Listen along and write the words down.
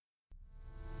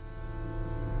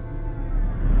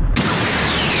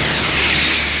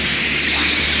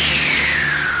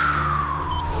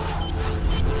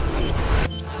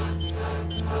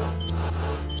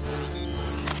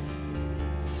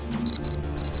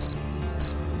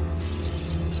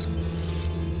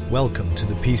Welcome to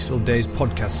the Peaceful Days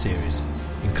podcast series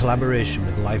in collaboration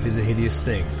with Life is a Hideous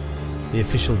Thing, the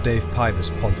official Dave Pybus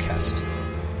podcast.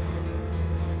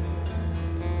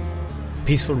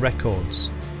 Peaceful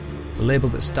Records, a label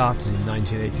that started in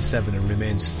 1987 and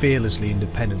remains fearlessly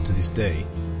independent to this day,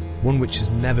 one which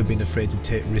has never been afraid to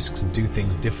take risks and do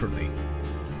things differently.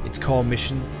 Its core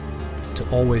mission? To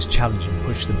always challenge and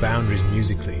push the boundaries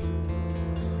musically.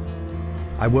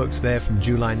 I worked there from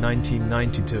July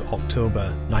 1990 to October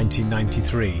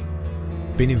 1993,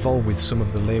 been involved with some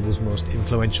of the label's most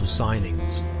influential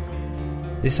signings.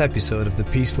 This episode of the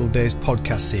Peaceful Days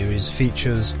podcast series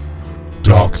features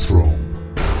Darkthrone.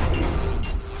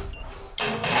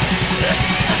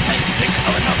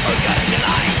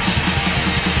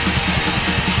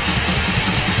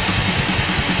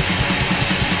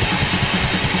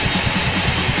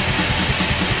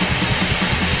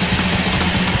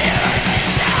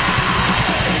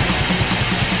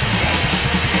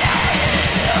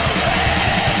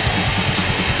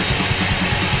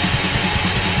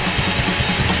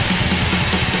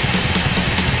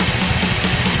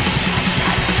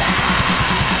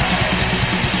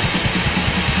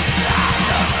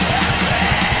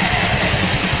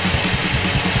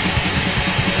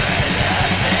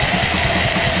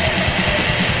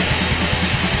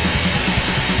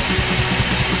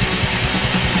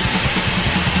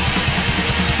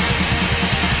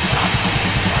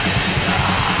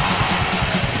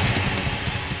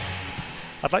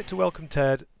 I'd like to welcome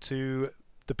Ted to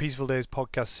the Peaceful Days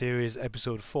podcast series,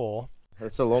 episode 4.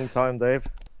 That's a long time, Dave.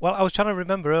 Well, I was trying to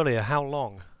remember earlier how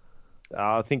long.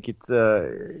 I think it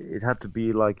had to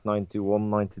be like 91,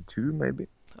 92, maybe.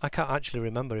 I can't actually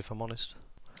remember, if I'm honest.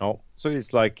 Oh, so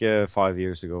it's like 5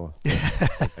 years ago.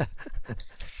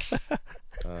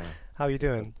 How are you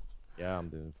doing? Yeah, I'm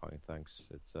doing fine, thanks.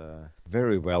 It's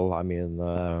very well. I mean,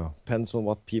 depends on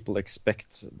what people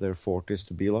expect their 40s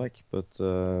to be like, but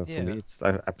for me, it's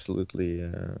absolutely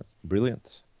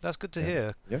brilliant. That's good to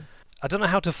hear. Yeah. I don't know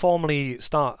how to formally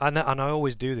start, and I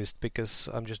always do this because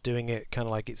I'm just doing it kind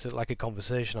of like it's like a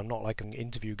conversation. I'm not like an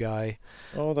interview guy.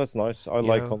 Oh, that's nice. I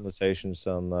like conversations,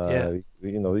 and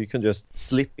you can just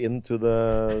slip into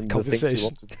the things you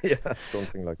want to do. Yeah,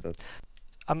 something like that.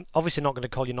 I'm obviously not going to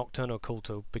call you Nocturno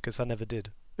Culto because I never did.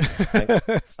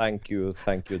 Thank you,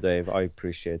 Dave. I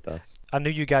appreciate that. I knew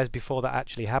you guys before that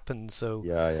actually happened, so...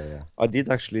 Yeah. I did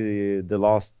actually, the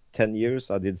last 10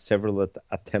 years, I did several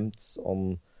attempts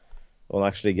on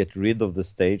actually get rid of the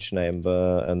stage name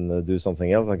and do something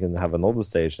else. I can have another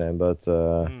stage name, but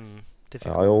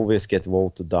I always get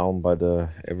voted down by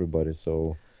everybody,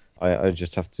 so I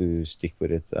just have to stick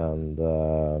with it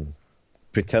and...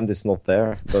 pretend it's not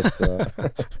there, but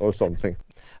or something.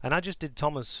 And I just did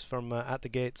Thomas from At the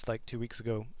Gates like 2 weeks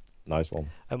ago. Nice one.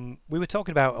 We were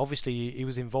talking about, obviously, he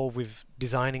was involved with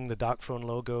designing the Darkthrone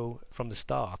logo from the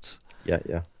start.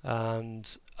 Yeah. And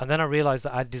then I realized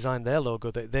that I designed their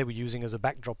logo that they were using as a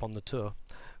backdrop on the tour.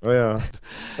 Oh,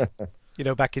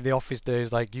 yeah. Back in the office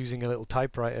days, like using a little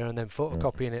typewriter and then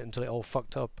photocopying it until it all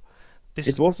fucked up.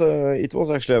 It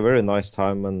was actually a very nice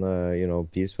time,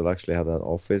 and Peaceful actually had an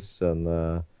office, and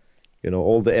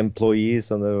all the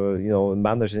employees and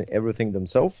managing everything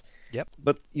themselves. Yep.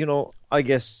 But I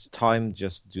guess time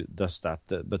just does that.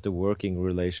 But the working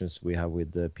relations we have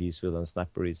with Peaceful and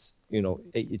Snapper is,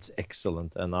 it's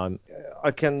excellent, and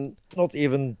I can not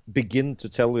even begin to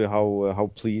tell you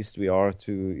how pleased we are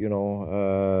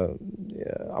to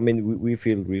I mean we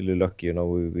feel really lucky.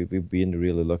 We've been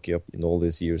really lucky up in all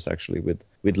these years actually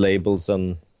with labels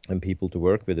and people to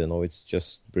work with. It's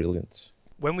just brilliant.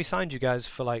 When we signed you guys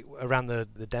for like around the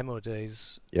demo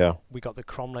days, yeah, we got the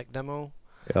Cromlech demo.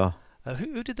 Yeah.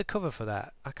 Who did the cover for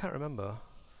that? I can't remember.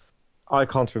 I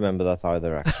can't remember that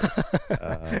either, actually.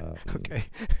 Okay,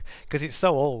 because it's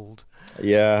so old.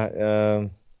 Yeah.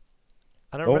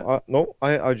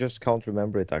 I just can't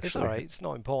remember it, actually. It's all right. It's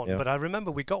not important. Yeah. But I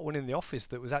remember we got one in the office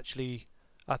that was actually,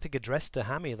 I think, addressed to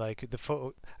Hammy. Like the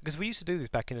photo, because we used to do this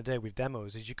back in the day with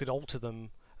demos. Is you could alter them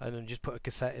and then just put a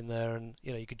cassette in there, and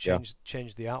you could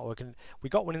change the artwork. And we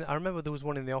got one. I remember there was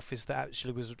one in the office that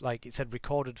actually was like it said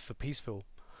recorded for Peaceful.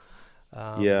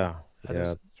 That's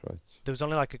right. There was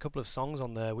only like a couple of songs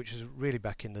on there, which was really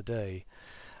back in the day.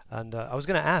 And I was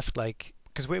going to ask, like,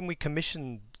 because when we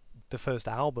commissioned the first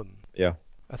album,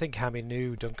 I think Hammy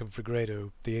knew Duncan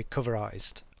Fegredo, the cover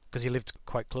artist, because he lived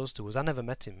quite close to us. I never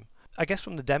met him. I guess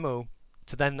from the demo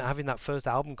to then having that first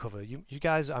album cover, you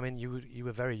guys, I mean, you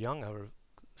were very young. I were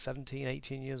 17,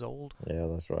 18 years old. Yeah,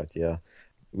 that's right. Yeah,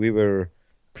 we were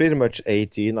pretty much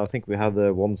 18. I think we had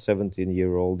one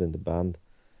 17-year-old in the band,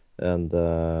 and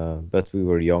but we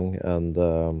were young,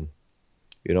 and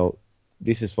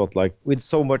this is what, like, with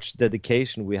so much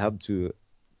dedication we had to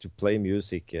play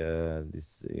music.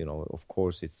 This, of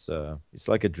course, it's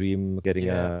like a dream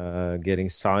getting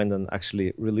signed and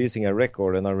actually releasing a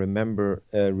record. And I remember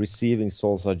receiving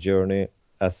Salsa Journey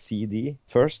as CD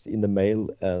first in the mail,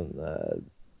 and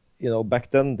back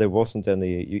then there wasn't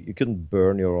any. You couldn't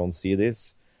burn your own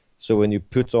CDs, so when you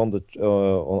put on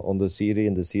the CD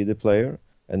in the CD player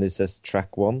and it says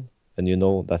track 1,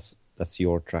 and that's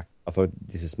your track. I thought,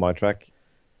 this is my track.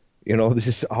 This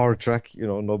is our track.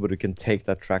 Nobody can take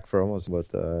that track from us.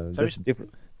 But that's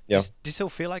different. Yeah. Do you still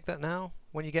feel like that now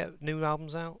when you get new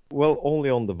albums out? Well, only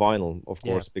on the vinyl, of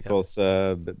course, because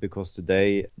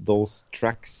today those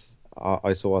tracks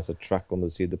I saw as a track on the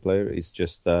CD player is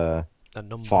just a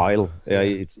file. Yeah,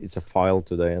 it's a file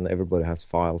today, and everybody has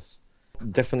files.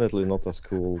 Definitely not as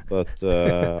cool, but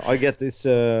I get this.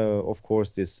 Of course,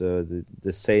 this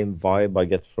the same vibe I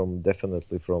get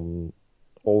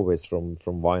always from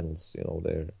vinyls.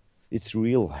 It's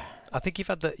real. I think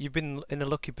you've been in a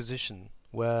lucky position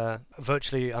where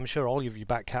virtually, I'm sure all of your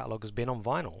back catalogue has been on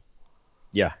vinyl.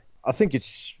 Yeah, I think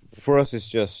for us. It's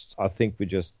just, I think we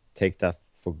just take that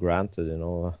for granted.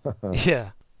 Yeah.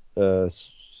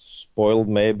 Spoiled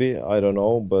maybe, I don't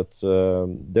know, but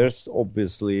there's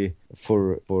obviously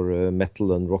for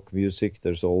metal and rock music,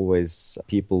 there's always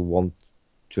people want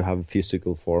to have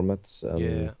physical formats,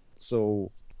 and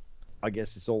so I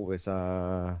guess it's always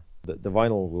the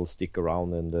vinyl will stick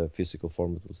around and the physical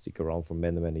format will stick around for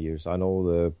many years. I know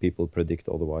the people predict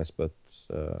otherwise, but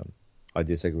I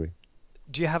disagree.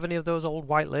 Do you have any of those old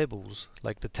white labels,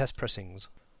 like the test pressings?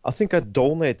 I think I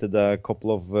donated a couple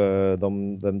of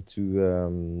them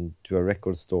to a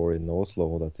record store in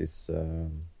Oslo. That is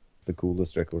the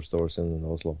coolest record stores in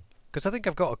Oslo. Because I think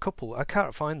I've got a couple. I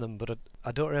can't find them, but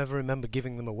I don't ever remember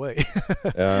giving them away.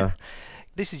 Yeah.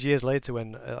 This is years later,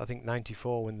 when I think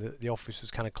 94, when the office was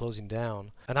kind of closing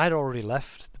down, and I'd already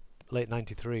left late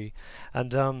 93,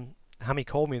 and Hammy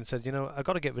called me and said, I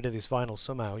got to get rid of this vinyl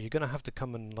somehow. You're going to have to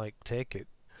come and take it.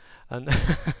 And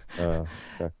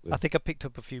exactly. I think I picked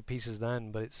up a few pieces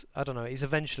then, but I don't know, it's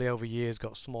eventually over years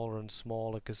got smaller and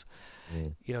smaller because,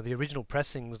 the original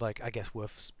pressings, I guess,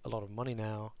 worth a lot of money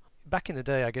now. Back in the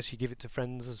day, I guess you give it to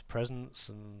friends as presents,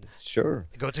 and sure,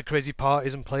 you go to crazy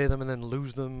parties and play them and then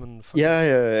lose them, and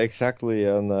yeah, exactly.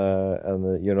 And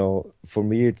for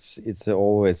me, it's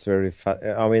always very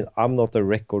I mean, I'm not a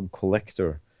record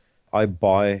collector. I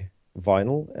buy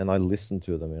vinyl and I listen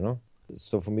to them,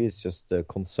 So for me, it's just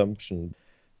consumption.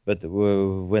 But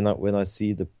when I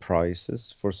see the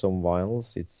prices for some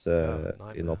vinyls, it's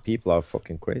people are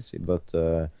fucking crazy. But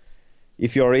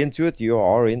if you are into it, you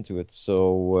are into it.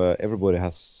 So everybody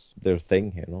has their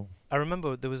thing, I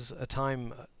remember there was a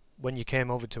time when you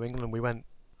came over to England. We went,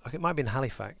 it might have been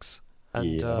Halifax,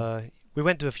 and we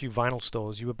went to a few vinyl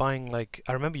stores. You were buying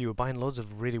I remember you were buying loads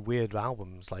of really weird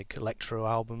albums, like electro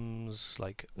albums,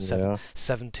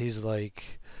 70s,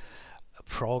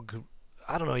 prog.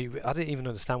 I don't know. I didn't even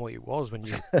understand what it was when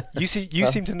you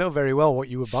seem to know very well what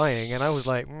you were buying, and I was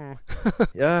like,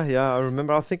 Yeah. I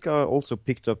remember. I think I also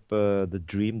picked up the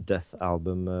Dream Death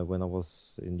album when I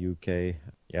was in UK.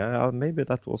 Yeah, maybe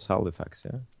that was Halifax.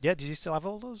 Yeah. Yeah. Did you still have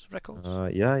all those records?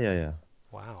 Yeah.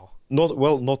 Wow.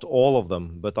 Not all of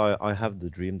them, but I have the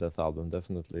Dream Death album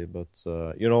definitely. But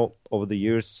over the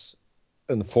years,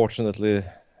 fortunately,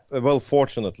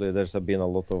 there's been a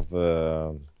lot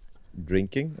of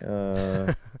drinking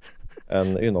and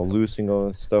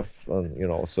losing stuff,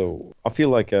 and so I feel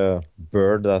like a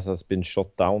bird that has been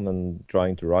shot down and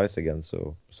trying to rise again.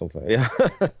 So something, yeah.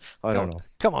 I don't know.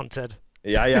 Come on, Ted.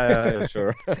 Yeah,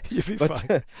 sure. You'll be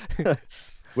fine.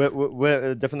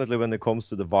 Well, definitely when it comes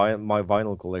to my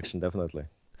vinyl collection, definitely.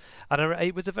 And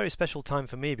it was a very special time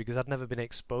for me because I'd never been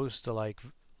exposed to like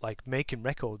making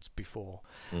records before,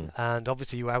 and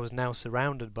obviously I was now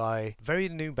surrounded by very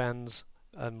new bands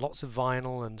and lots of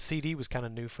vinyl, and CD was kind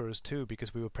of new for us too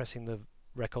because we were pressing the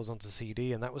records onto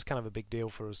CD, and that was kind of a big deal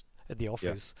for us at the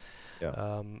office. Yeah.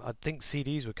 I think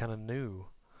CDs were kind of new,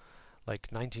 like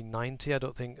 1990. I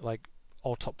don't think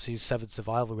Autopsy's Severed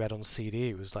Survival we had on CD.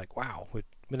 It was like, wow, we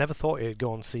never thought it'd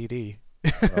go on CD.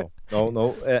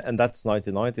 No, and that's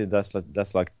 1990.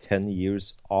 That's like 10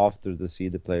 years after the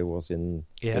CD player was came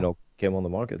on the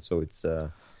market. So it's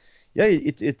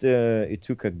it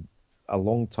took a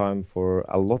long time for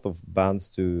a lot of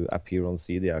bands to appear on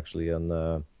CD actually, and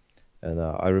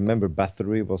I remember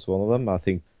Bathory was one of them. I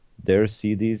think their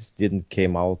CDs didn't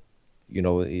came out.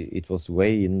 It was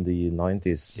way in the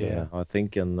 90s, I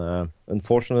think, and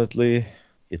unfortunately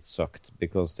it sucked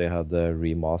because they had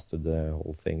remastered the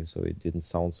whole thing, so it didn't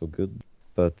sound so good.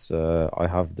 But I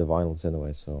have the vinyls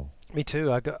anyway, so. Me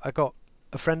too. I got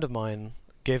a friend of mine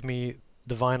gave me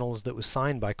the vinyls that was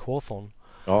signed by Quorthon.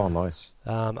 Oh, nice.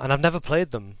 And I've never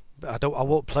played them. I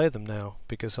won't play them now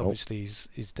because Nope. obviously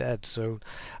he's dead. So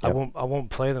I Yep. won't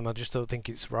play them. I just don't think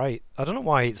it's right. I don't know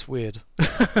why it's weird.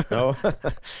 No.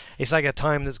 It's like a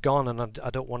time that's gone, and I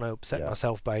don't want to upset Yeah.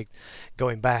 myself by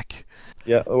going back.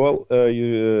 Yeah. Well,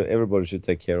 everybody should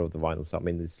take care of the vinyls. I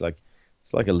mean, it's like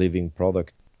a living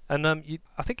product. And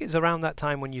I think it's around that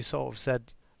time when you sort of said,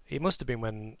 it must have been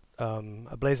when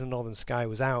A Blaze in the Northern Sky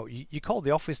was out. You called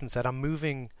the office and said, I'm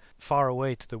moving far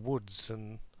away to the woods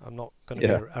and I'm not going to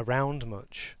Yeah. be around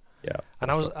much. Yeah.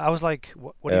 And that's I was like,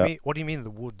 what do Yeah. you mean? What do you mean the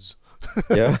woods?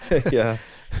 right. Yeah. Yeah.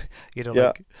 You know, Yeah.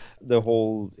 like, The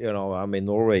whole, I mean,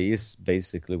 Norway is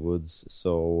basically woods,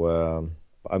 so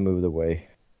I moved away.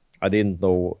 I didn't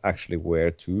know actually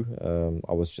where to.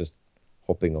 I was just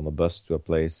hopping on a bus to a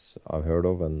place I've heard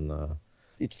of, and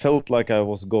it felt like I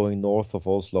was going north of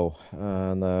Oslo,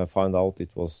 and I found out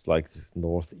it was like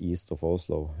northeast of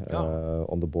Oslo,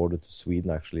 on the border to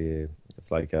Sweden. Actually,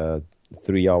 it's like a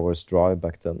 3 hours drive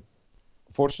back then.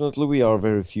 Fortunately, we are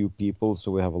very few people,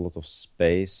 so we have a lot of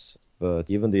space.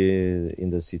 But even in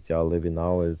the city I live in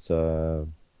now, it's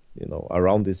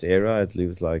around this area it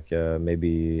lives like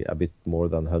maybe a bit more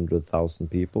than 100,000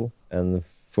 people, and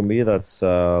for me that's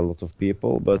a lot of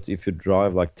people. But if you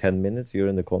drive like 10 minutes, you're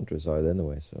in the countryside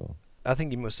anyway. So I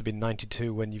think you must have been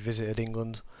 92 when you visited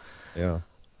England. yeah.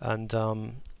 And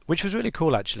which was really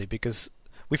cool actually, because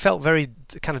we felt very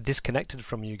kind of disconnected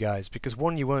from you guys, because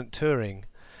one, you weren't touring,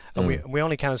 and we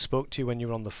only kind of spoke to you when you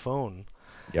were on the phone.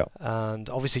 Yeah. And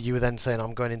obviously you were then saying,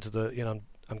 I'm going into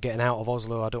I'm getting out of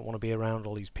Oslo, I don't want to be around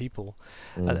all these people.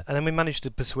 And then we managed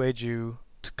to persuade you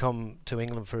to come to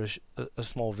England for a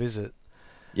small visit.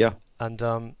 Yeah. And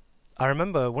I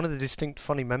remember one of the distinct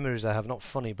funny memories I have, not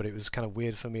funny, but it was kind of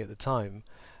weird for me at the time,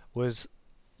 was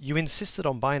you insisted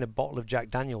on buying a bottle of Jack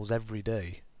Daniels every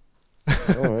day.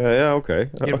 Oh yeah, okay.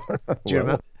 Do you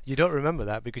remember? You don't remember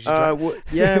that because you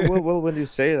drank... well, when you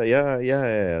say that,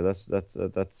 yeah,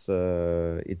 that's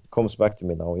it comes back to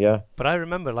me now, yeah. But I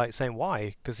remember like saying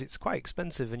why, because it's quite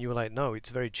expensive, and you were like, no, it's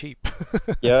very cheap.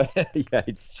 Yeah, yeah,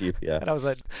 it's cheap, yeah. And I was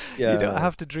like, Yeah. you don't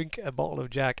have to drink a bottle of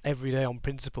Jack every day on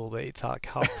principle that it's like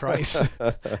half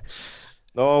price.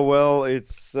 No, well,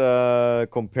 it's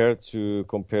compared to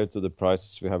the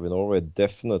prices we have in Norway,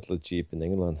 definitely cheap in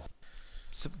England.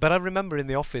 But I remember in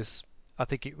the office, I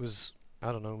think it was,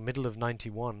 I don't know, middle of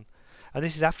 91, and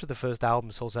this is after the first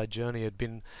album, Soulside Journey, had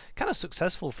been kind of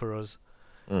successful for us.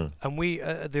 And we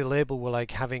at the label were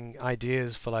like having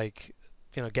ideas for like,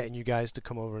 getting you guys to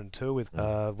come over and tour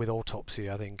with Autopsy,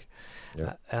 I think.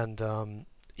 Yeah. And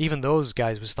even those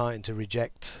guys were starting to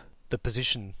reject the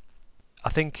position. I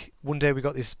think one day we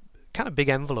got this kind of big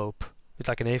envelope, it's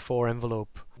like an A4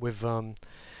 envelope with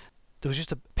there was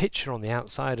just a picture on the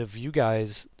outside of you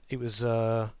guys. It was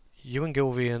you and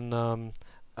Gylfi and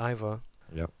Ivor.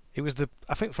 Yeah. It was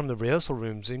I think from the rehearsal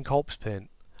rooms in corpse paint.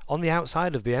 On the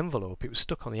outside of the envelope, it was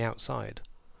stuck on the outside.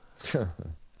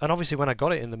 And obviously when I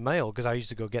got it in the mail, because I used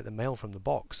to go get the mail from the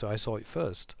box, so I saw it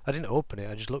first. I didn't open it,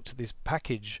 I just looked at this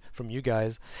package from you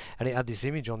guys, and it had this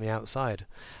image on the outside.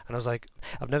 And I was like,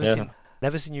 I've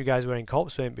never seen you guys wearing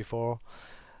corpse paint before.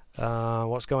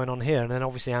 What's going on here? And then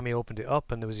obviously Amy opened it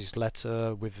up, and there was this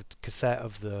letter with a cassette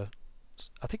of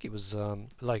I think it was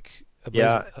like a Blaze.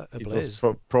 Yeah, it was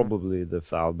probably the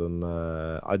album.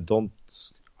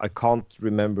 I can't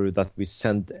remember that we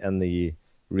sent any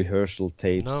rehearsal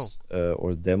tapes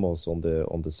or demos on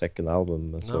the second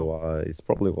album. No. So it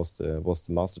probably was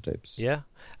the master tapes. Yeah,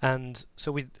 and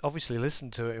so we obviously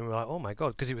listened to it and we were like, oh my god,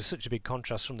 because it was such a big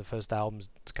contrast from the first album's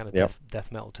kind of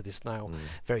death metal to this now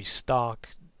very stark,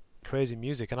 crazy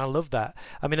music, and I loved that.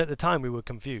 I mean, at the time we were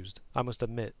confused, I must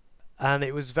admit, and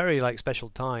it was very like special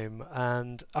time.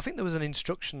 And I think there was an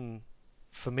instruction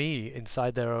for me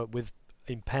inside there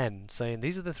in pen saying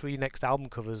these are the 3 next album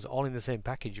covers all in the same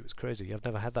package. It was crazy. I've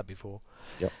never had that before.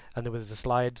 Yep. And there was a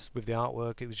slide with the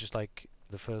artwork. It was just like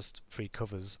the first 3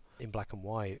 covers in black and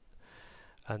white,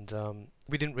 and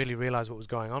we didn't really realize what was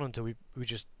going on until we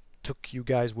just took you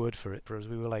guys' word for it. For us,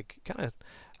 we were like kind of,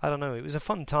 I don't know, it was a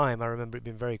fun time. I remember it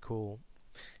being very cool.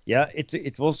 Yeah,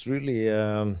 it was really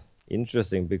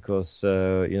interesting because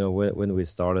when we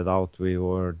started out, we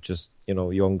were just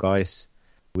young guys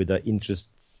with an interest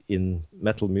in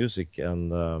metal music,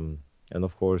 and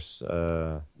of course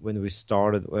when we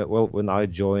started, when I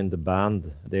joined the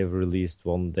band, they released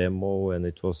one demo, and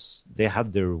they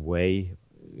had their way,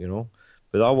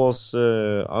 but I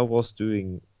was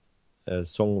doing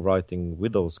songwriting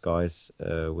with those guys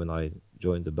when I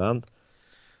joined the band,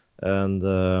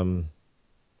 and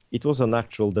it was a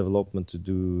natural development to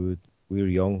do we're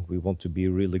young, we want to be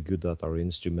really good at our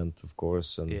instrument, of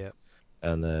course, and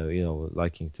you know,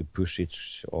 liking to push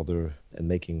each other and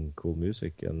making cool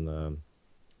music. And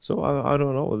so I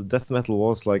don't know, death metal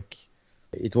was like,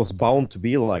 it was bound to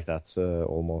be like that,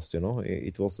 almost, you know.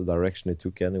 It was the direction it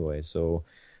took anyway. So,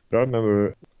 but I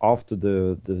remember after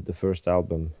the first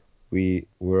album, we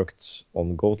worked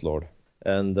on Goat Lord,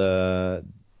 and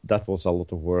that was a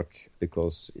lot of work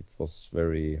because it was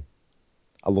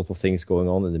a lot of things going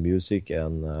on in the music,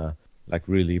 and like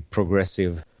really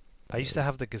progressive. I used to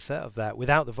have the cassette of that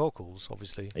without the vocals,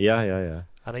 obviously. Yeah.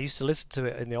 And I used to listen to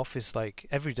it in the office like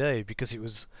every day because it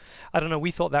was, I don't know,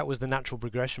 we thought that was the natural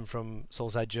progression from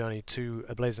Soulside Journey to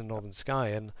A Blazing Northern Sky,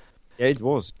 and yeah, it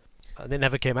was. And it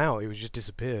never came out. It was just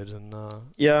disappeared. And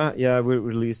yeah, we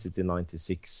released it in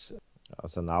 '96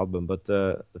 as an album. But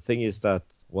the thing is that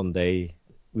one day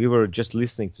we were just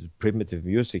listening to primitive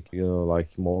music, you know,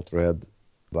 like Motorhead,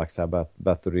 Black Sabbath,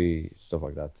 Bathory, stuff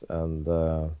like that, and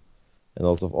a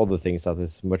lot of other things that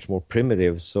is much more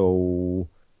primitive. So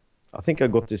I think I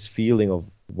got this feeling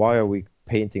of, why are we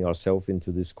painting ourselves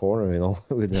into this corner, you know,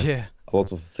 with a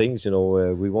lot of things, you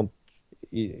know. We want,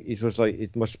 it was like,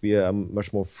 it must be a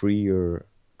much more freer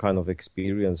kind of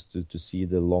experience to see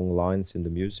the long lines in the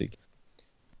music.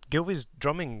 Gylfi's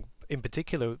drumming in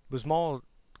particular was more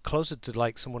closer to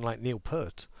like someone like Neil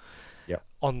Peart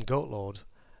on Goat Lord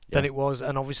than it was,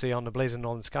 and obviously on The Blazing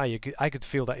Northern Sky, I could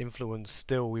feel that influence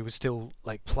still. We were still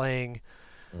like playing,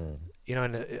 you know,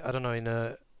 in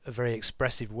a very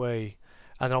expressive way.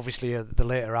 And obviously the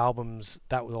later albums,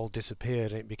 that all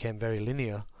disappeared and it became very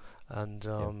linear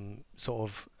and sort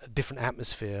of a different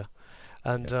atmosphere.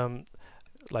 And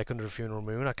like Under a Funeral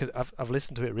Moon, I've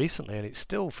listened to it recently, and it's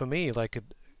still for me like a,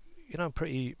 you know,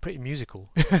 pretty musical.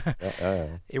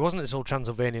 It wasn't until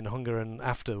Transylvanian Hunger and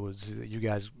afterwards that you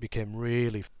guys became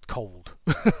really cold.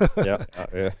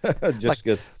 Just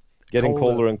like getting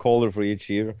colder and colder for each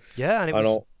year. Yeah,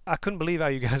 and I couldn't believe how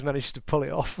you guys managed to pull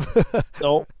it off.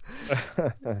 No.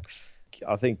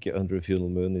 I think Under a Funeral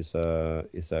Moon is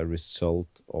a result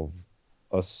of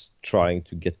us trying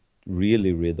to get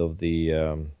really rid of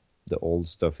the old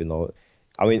stuff, you know.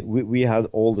 I mean, we had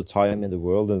all the time in the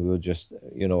world, and we were just,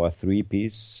 you know, a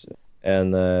 3-piece,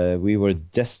 and we were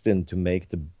destined to make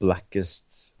the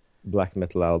blackest black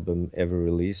metal album ever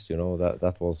released. You know,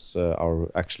 that was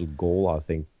our actual goal, I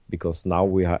think, because now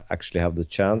we actually have the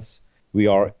chance. We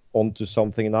are onto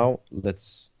something now.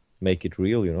 Let's make it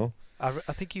real, you know. I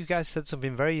think you guys said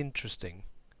something very interesting.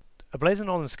 A Blazing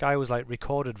Northern Sky was like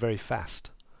recorded very fast.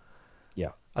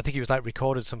 Yeah. I think it was like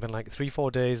recorded something like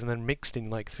 3-4 days and then mixed in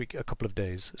like a couple of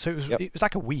days. So it was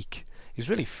like a week. It was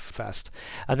really fast.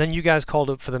 And then you guys called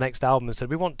up for the next album and said,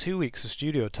 we want 2 weeks of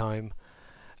studio time.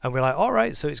 And we're like, all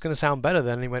right, so it's going to sound better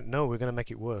then. And he went, no, we're going to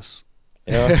make it worse.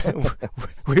 Yeah.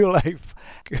 We were like...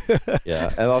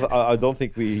 Yeah, and I don't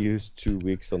think we used 2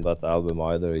 weeks on that album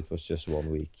either. It was just 1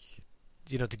 week.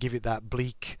 You know, to give it that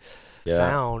bleak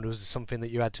sound was something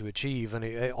that you had to achieve. And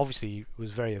it obviously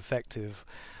was very effective.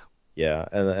 Yeah,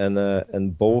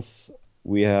 and both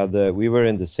we were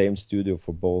in the same studio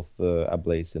for both A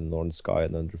Blazing Northern Sky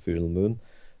and Under a Funeral Moon,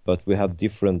 but we had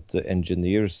different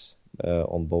engineers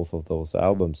on both of those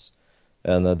albums.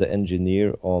 And the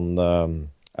engineer on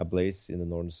A Blazing in the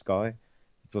Northern Sky,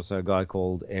 it was a guy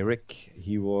called Eric.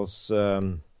 He was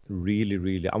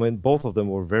really, I mean, both of them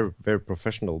were very, very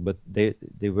professional, but they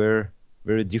were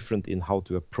very different in how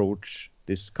to approach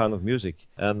this kind of music.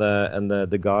 And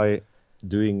the guy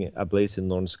doing A Blazing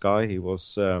Northern Sky, he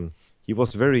was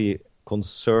very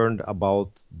concerned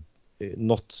about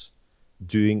not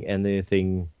doing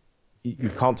anything. You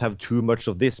can't have too much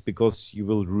of this because you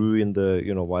will ruin the,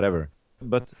 you know, whatever.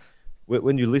 But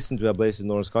when you listen to A Blazing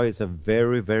Northern Sky, it's a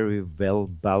very, very well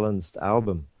balanced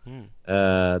album.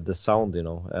 The sound, you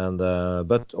know, and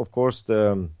but of course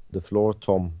the floor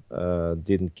tom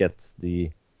didn't get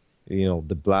the, you know,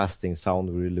 the blasting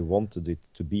sound we really wanted it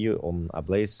to be on A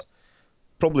Blaze.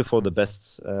 Probably for the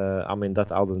best. I mean,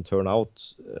 that album turned out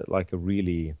like a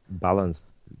really balanced,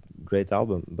 great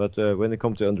album. But when it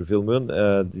comes to Under a Funeral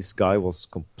Moon, this guy was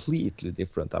completely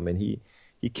different. I mean,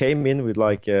 he came in with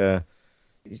like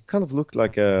he kind of looked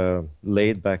like a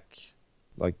laid back,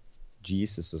 like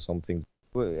Jesus or something.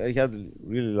 He had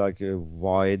really like a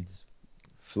wide,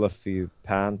 fluffy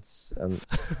pants and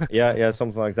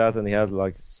something like that, and he had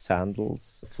like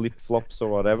sandals, flip-flops or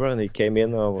whatever, and he came in,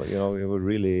 you know, we were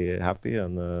really happy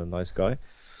and a nice guy.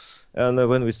 And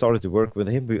when we started to work with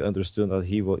him, we understood that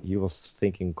he was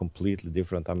thinking completely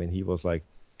different. I mean, he was like,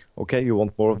 okay, you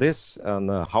want more of this, and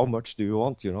how much do you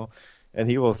want, you know? And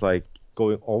he was like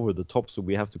going over the top, so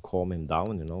we have to calm him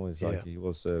down, you know. It's like he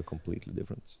was completely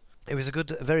different. It was a good,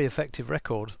 very effective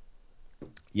record.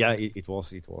 Yeah, it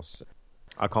was.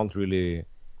 I can't really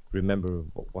remember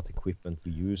what equipment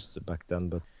we used back then,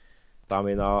 but I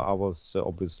mean, I was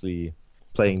obviously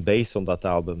playing bass on that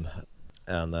album,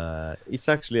 and it's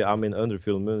actually, I mean, Under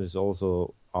Full Moon is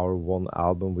also our one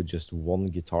album with just one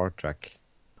guitar track.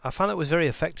 I found it was very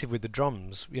effective with the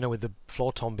drums, with the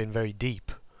floor tom being very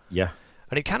deep. Yeah.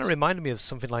 And it kind of reminded me of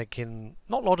something like in,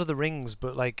 not Lord of the Rings,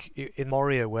 but like in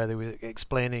Moria, where they were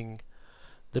explaining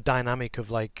the dynamic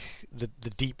of like the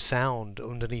deep sound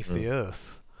underneath the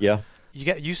earth. Yeah. You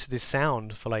get used to this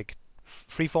sound for like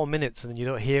 3-4 minutes, and then you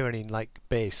don't hear any like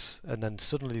bass, and then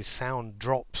suddenly this sound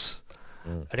drops.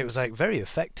 And it was like very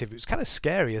effective. It was kind of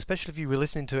scary, especially if you were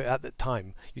listening to it at the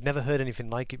time. You'd never heard anything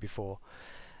like it before,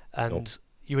 and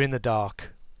you were in the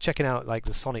dark checking out like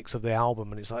the sonics of the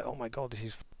album, and it's like, oh my god,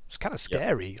 it's kind of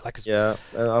scary. Yeah,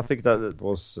 and I think that it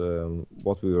was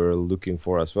what we were looking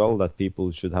for as well, that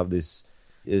people should have this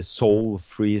soul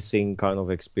freezing kind of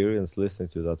experience listening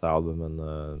to that album.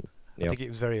 And I think it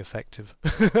was very effective.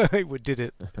 It did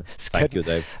it. Thank you,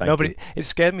 Dave. Thank you. It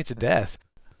scared me to death.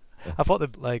 I thought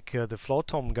that the floor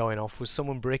tom going off was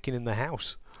someone breaking in the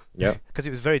house. Yeah. Because it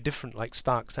was very different, like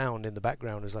stark sound in the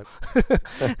background. It was like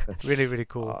really, really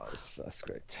cool. Oh, that's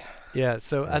great. Yeah.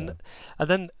 So and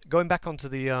then going back onto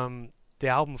the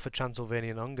album for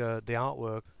Transylvanian Hunger, the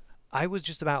artwork, I was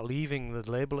just about leaving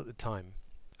the label at the time,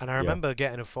 and I remember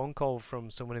getting a phone call from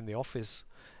someone in the office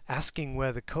asking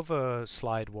where the cover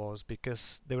slide was,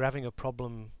 because they were having a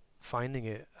problem finding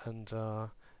it, and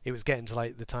it was getting to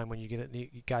like the time when you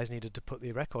guys needed to put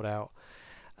the record out,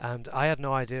 and I had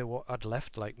no idea what I'd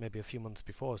left like maybe a few months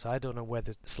before, so I don't know where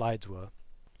the slides were.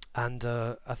 And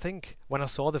I think when I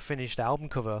saw the finished album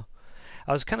cover,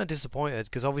 I was kind of disappointed,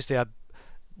 because obviously I'd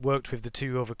worked with the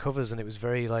two other covers and it was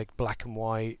very like black and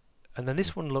white, and then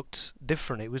this one looked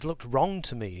different. It looked wrong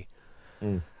to me.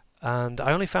 And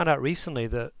I only found out recently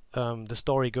that the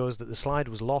story goes that the slide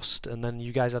was lost, and then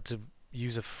you guys had to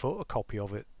use a photocopy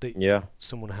of it that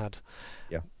someone had.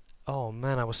 Yeah. Oh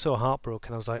man, I was so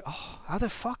heartbroken. I was like, oh, how the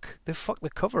fuck they fucked the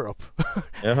cover up.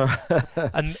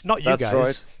 And not you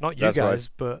guys, not you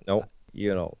guys, but no,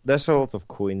 there's a lot of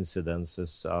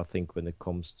coincidences, I think, when it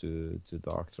comes to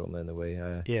Darkthrone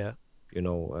anyway. Yeah.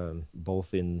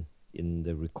 Both in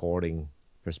the recording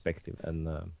perspective and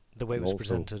the way it was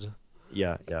presented.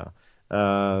 Yeah.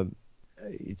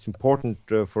 It's important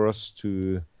for us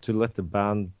to let the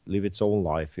band live its own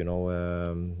life,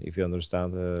 if you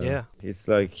understand. It's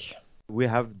like we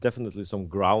have definitely some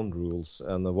ground rules,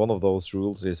 and one of those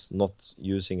rules is not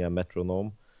using a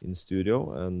metronome in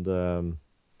studio,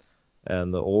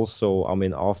 and also, I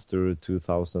mean, after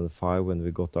 2005, when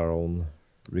we got our own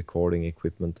recording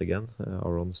equipment again,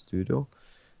 our own studio,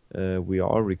 we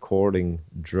are recording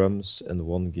drums and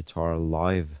one guitar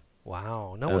live.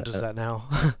 Wow, no one does that now.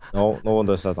 No one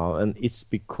does that now, and it's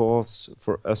because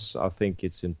for us, I think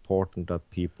it's important that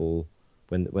people,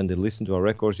 when they listen to our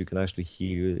records, you can actually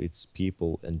hear it's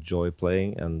people enjoy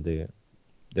playing, and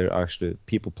they're actually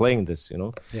people playing this.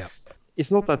 Yeah.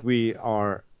 It's not that we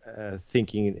are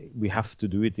thinking we have to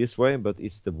do it this way, but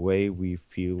it's the way we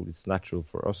feel it's natural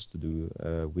for us to do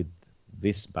with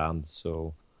this band.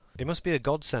 So it must be a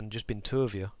godsend just being two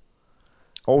of you.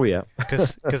 Oh yeah,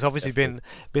 because obviously being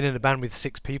in a band with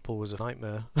 6 people was a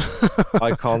nightmare.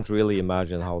 I can't really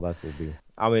imagine how that will be.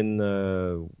 I mean,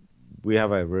 we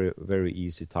have a very, very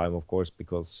easy time, of course,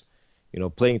 because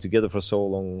playing together for so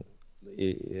long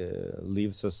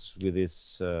leaves us with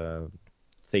this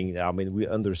thing. I mean, we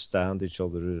understand each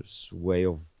other's way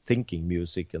of thinking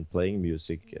music and playing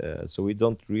music, so we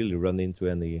don't really run into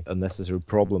any unnecessary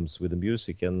problems with the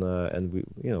music, and we.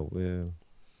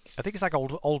 I think it's like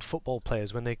old football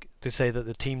players when they say that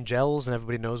the team gels and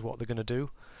everybody knows what they're going to do,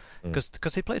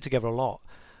 because they play together a lot,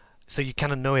 so you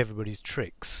kind of know everybody's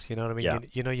tricks. You know what I mean? Yeah.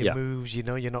 You know your moves. You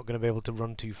know you're not going to be able to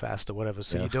run too fast or whatever.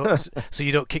 So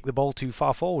you don't kick the ball too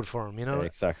far forward for them. Yeah,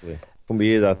 exactly. For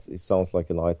me, that it sounds like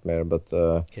a nightmare, but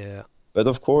yeah. But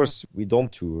of course, we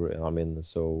don't tour. I mean,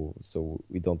 so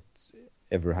we don't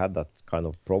ever had that kind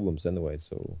of problems anyway.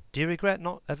 So. Do you regret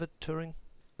not ever touring?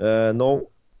 No.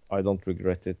 I don't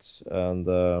regret it,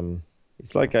 and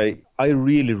it's like I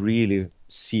really, really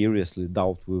seriously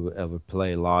doubt we will ever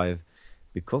play live,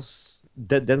 because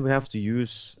then we have to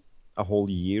use a whole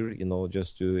year,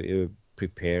 just to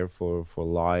prepare for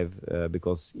live.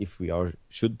 Because if we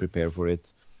should prepare for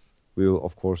it, we will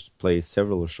of course play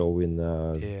several shows in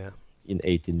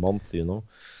 18 months,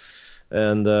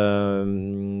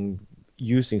 and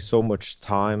using so much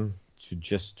time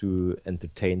to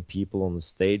entertain people on the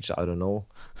stage. I don't know.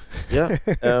 Yeah,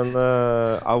 and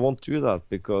I won't do that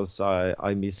because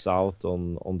I miss out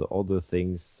on the other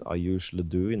things I usually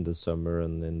do in the summer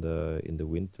and in the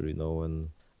winter, you know. And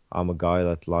I'm a guy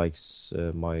that likes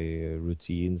my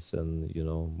routines and, you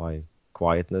know, my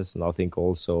quietness. And I think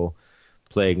also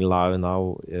playing live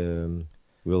now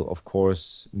will, of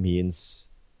course, means,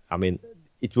 I mean,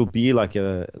 it will be like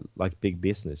big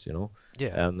business, you know.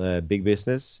 Yeah. And big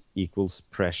business equals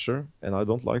pressure, and I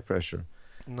don't like pressure.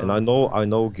 No. And I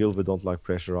know Gylve don't like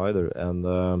pressure either.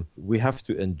 And we have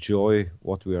to enjoy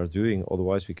what we are doing,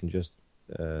 otherwise we can just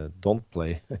don't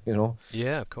play, you know.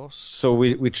 Yeah, of course. So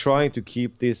we're trying to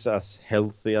keep this as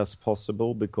healthy as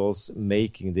possible, because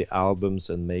making the albums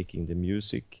and making the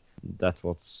music, that's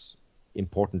what's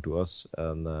important to us.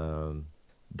 And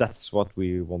that's what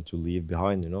we want to leave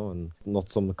behind, you know, and not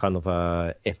some kind of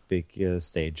a epic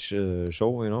stage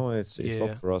show, you know. It's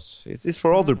not for us. It's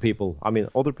for other people. I mean,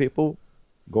 other people,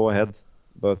 go ahead,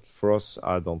 but for us,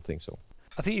 I don't think so.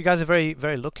 I think you guys are very,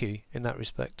 very lucky in that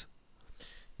respect.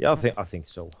 Yeah, I think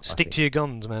so. Stick to your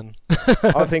guns, man.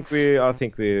 I think we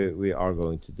are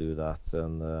going to do that,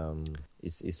 and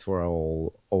it's for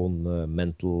our own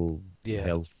mental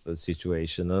health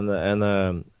situation,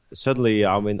 and suddenly,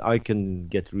 I mean, I can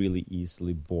get really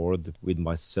easily bored with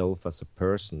myself as a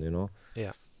person, you know.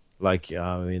 Yeah. Like,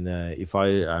 I mean, if I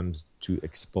am to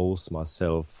expose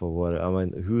myself, or what, I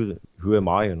mean, who am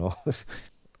I, you know?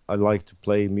 I like to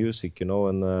play music, you know,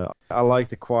 and I like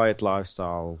the quiet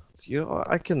lifestyle. You know,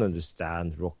 I can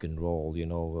understand rock and roll, you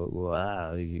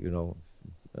know,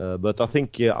 but I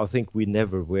think we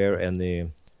never were any.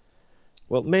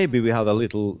 Well, maybe we had a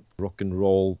little rock and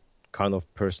roll kind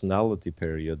of personality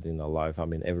period in our life. I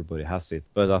mean, everybody has it,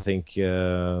 but I think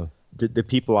the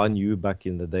people I knew back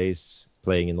in the days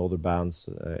playing in other bands,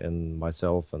 and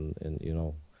myself and you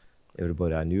know,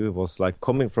 everybody I knew was like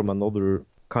coming from another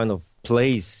kind of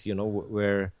place, you know,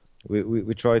 where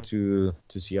we try to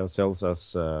see ourselves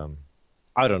as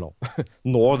I don't know,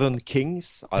 Northern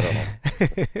Kings. I don't know.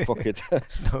 Fuck it.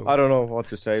 No. I don't know what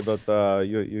to say, but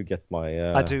you get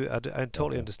my. I do. I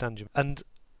totally understand you. And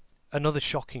another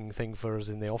shocking thing for us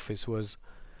in the office was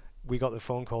we got the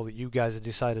phone call that you guys had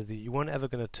decided that you weren't ever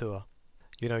going to tour.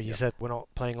 You know, you said we're not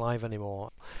playing live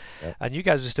anymore, and you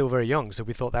guys are still very young, so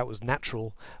we thought that was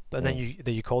natural. But then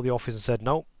you called the office and said,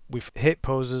 no, we've hit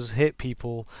posers, hit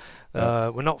people,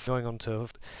 we're not going on tour.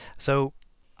 So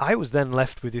I was then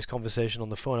left with this conversation on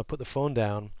the phone. I put the phone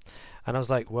down, and I was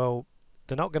like, well,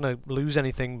 they're not going to lose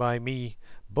anything by me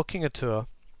booking a tour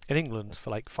in England for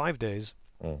like 5 days.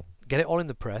 Get it all in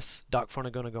the press, Dark Throne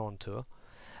are going to go on tour,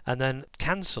 and then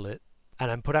cancel it, and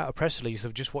then put out a press release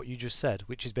of just what you just said,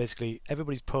 which is basically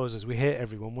everybody's posers, we hate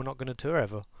everyone, we're not going to tour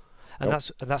ever. And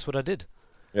that's what I did.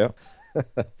 Yeah.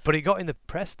 But it got in the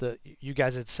press that you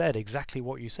guys had said exactly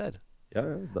what you said. Yeah.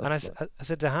 And I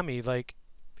said to Hammy, like,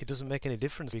 it doesn't make any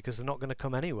difference because they're not going to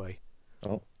come anyway.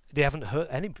 Oh. They haven't hurt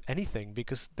anything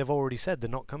because they've already said they're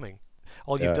not coming.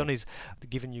 All you've done is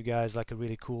given you guys like a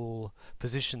really cool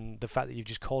position, the fact that you've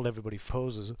just called everybody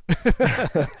posers.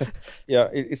 Yeah,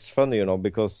 it's funny, you know,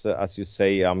 because as you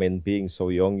say, I mean, being so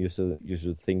young, you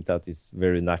should think that it's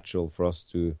very natural for us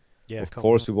to, of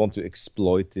course, we want to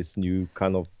exploit this new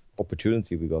kind of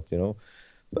opportunity we got, you know.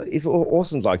 But it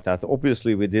wasn't like that.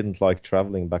 Obviously, we didn't like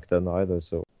traveling back then either,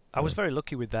 so. I was very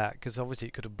lucky with that because obviously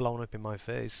it could have blown up in my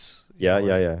face.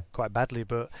 Quite badly,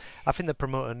 but I think the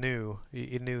promoter knew.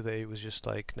 He knew that it was just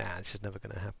like, nah, this is never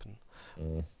going to happen.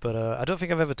 But I don't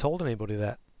think I've ever told anybody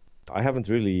that. I haven't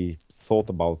really thought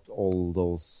about all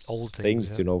those old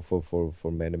things, you know, for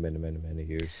many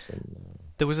years. And,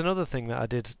 there was another thing that I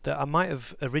did that I might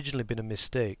have originally been a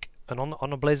mistake. And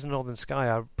on A Blazing Northern Sky,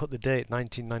 I put the date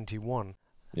 1991.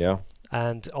 Yeah.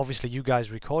 And obviously you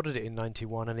guys recorded it in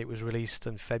 91 and it was released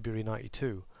in February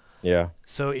 92. Yeah.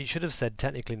 So it should have said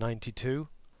technically 92.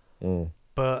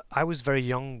 But I was very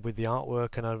young with the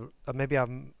artwork and maybe I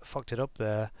fucked it up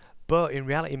there. But in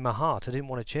reality, in my heart, I didn't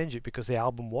want to change it because the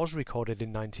album was recorded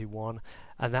in 91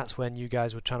 and that's when you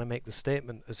guys were trying to make the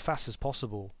statement as fast as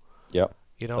possible. Yeah.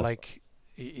 You know,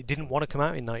 it didn't want to come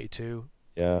out in 92.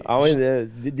 Yeah, I mean,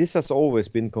 this has always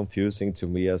been confusing to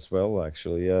me as well,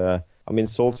 actually. I mean,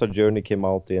 Soulside Journey came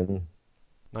out in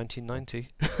 1990.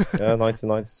 Yeah,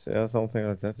 1990, yeah, something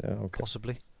like that. Yeah, okay.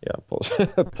 Possibly. Yeah,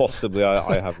 possibly.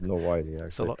 I have no idea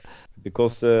actually,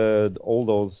 because all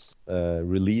those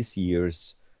release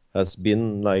years has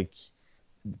been like,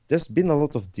 there's been a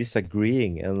lot of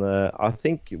disagreeing, and I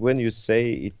think when you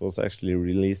say it was actually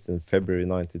released in February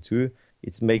 92,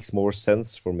 it makes more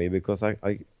sense for me because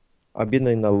I've been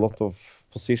in a lot of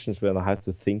positions when I had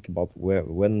to think about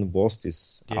when was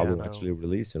this album actually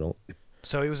released, you know.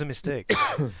 So it was a mistake.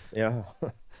 Yeah.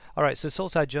 All right, so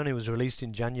Soulside Journey was released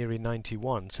in January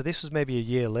 91, so this was maybe a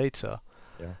year later.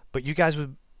 Yeah. But you guys were,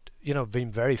 you know, being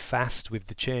very fast with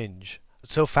the change.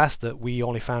 So fast that we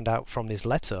only found out from this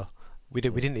letter. We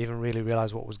didn't even really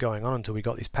realize what was going on until we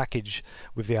got this package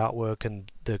with the artwork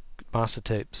and the master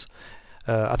tapes.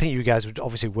 I think you guys were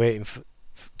obviously waiting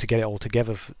to get it all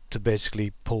together to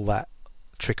basically pull that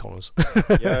trick on us.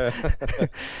 Yeah.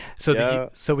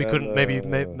 So we couldn't maybe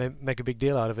make a big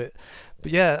deal out of it.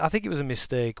 But yeah, I think it was a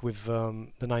mistake with the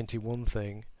 91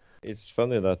 thing. It's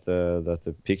funny that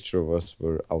the picture of us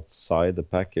were outside the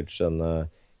package, and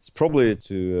it's probably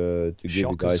to give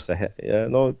you guys to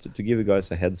give you guys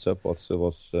a heads up what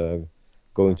was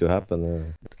going to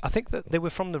happen. I think that they were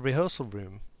from the rehearsal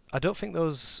room. I don't think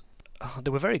those.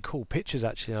 They were very cool pictures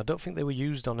actually, and I don't think they were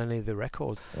used on any of the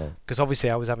records. Because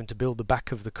obviously I was having to build the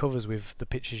back of the covers with the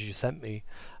pictures you sent me,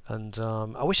 and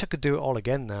I wish I could do it all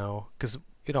again now. Because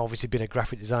you know, obviously being a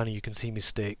graphic designer, you can see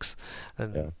mistakes,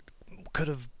 and could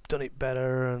have done it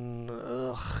better, and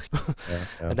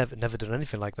I never done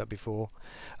anything like that before.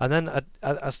 And then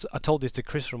I told this to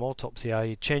Chris from Autopsy.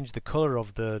 I changed the color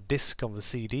of the disc on the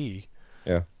CD.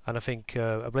 Yeah. And I think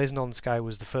A Blazing on the Sky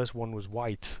was the first one was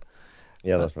white.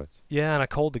 Yeah, that's right. Yeah, and I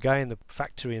called the guy in the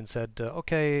factory and said,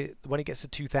 okay, when it gets to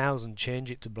 2000,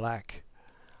 change it to black.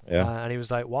 Yeah. And he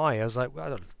was like, why? I was like,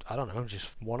 well, I don't know,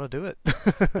 just want to do it.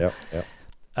 Yeah.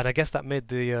 And I guess that made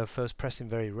the first pressing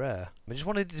very rare. I just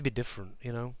wanted it to be different,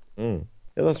 you know. Yeah,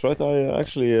 that's right. I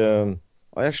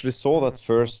actually saw that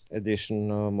first edition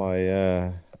of my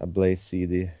A Blaze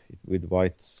CD with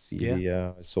white CD.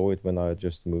 I saw it when I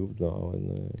just moved now,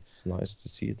 and it's nice to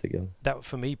see it again. That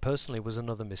for me personally was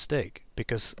another mistake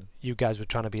because you guys were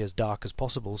trying to be as dark as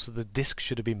possible, so the disc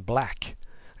should have been black.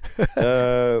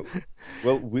 Well,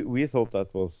 we thought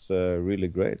that was really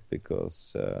great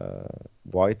because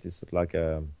white is like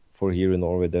for here in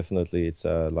Norway, definitely it's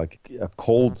like a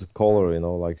cold color, you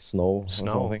know, like snow or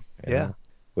something. Yeah.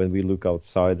 When we look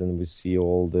outside and we see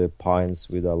all the pines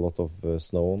with a lot of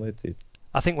snow on it.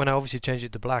 I think when I obviously changed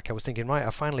it to black, I was thinking, right, I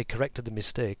finally corrected the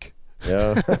mistake.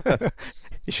 Yeah.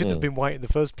 It shouldn't have been white in the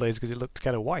first place because it looked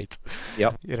kind of white.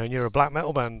 Yeah. You know, and you're a black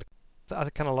metal band. I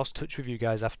kind of lost touch with you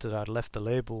guys after I'd left the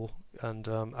label, and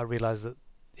I realized that,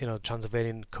 you know,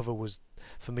 Transylvanian cover was,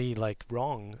 for me, like,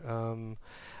 wrong.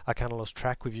 I kind of lost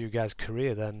track with you guys'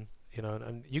 career then, you know,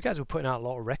 and you guys were putting out a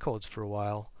lot of records for a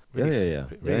while.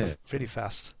 Really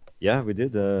fast. Yeah, we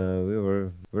did. We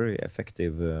were very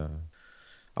effective.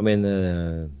 I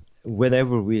mean,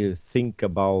 whenever we think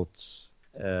about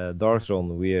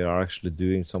Darkthrone, we are actually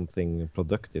doing something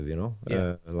productive, you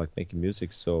know, like making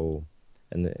music. So,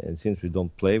 and since we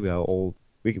don't play,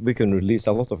 we can release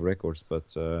a lot of records,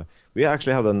 but we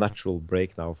actually had a natural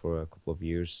break now for a couple of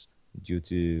years due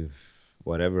to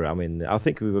whatever. I mean, I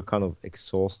think we were kind of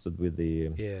exhausted with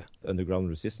the Underground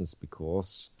Resistance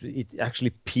because it actually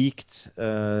peaked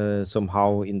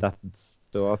somehow in that.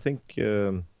 So I think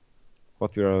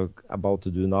what we are about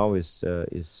to do now is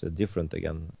different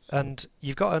again. So. And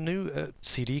you've got a new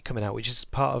CD coming out, which is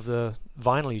part of the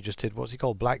vinyl you just did. What's it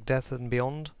called? Black Death and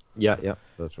Beyond? Yeah,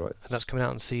 that's right. And that's coming out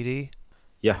on CD?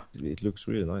 Yeah, it looks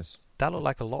really nice. That looked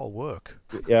like a lot of work.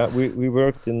 Yeah, we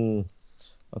worked in...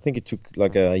 I think it took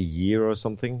like a year or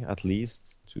something at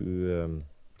least to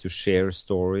share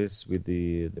stories with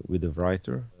the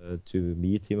writer, to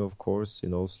meet him, of course,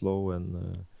 in Oslo,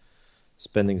 and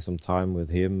spending some time with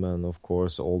him, and of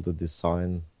course all the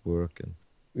design work. And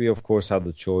we of course had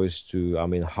the choice to, I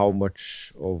mean, how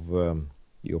much of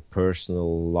your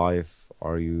personal life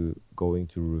are you going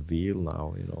to reveal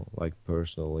now, you know, like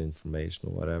personal information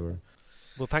or whatever.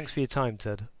 Well, thanks for your time,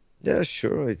 Ted. Yeah,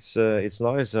 sure. It's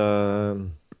nice.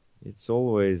 It's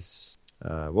always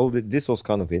this was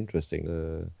kind of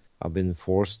interesting. I've been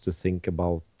forced to think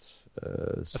about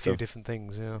a few different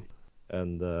things, yeah.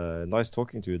 And nice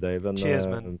talking to you, Dave. And cheers,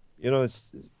 man. You know,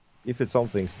 if it's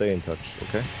something, stay in touch,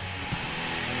 okay?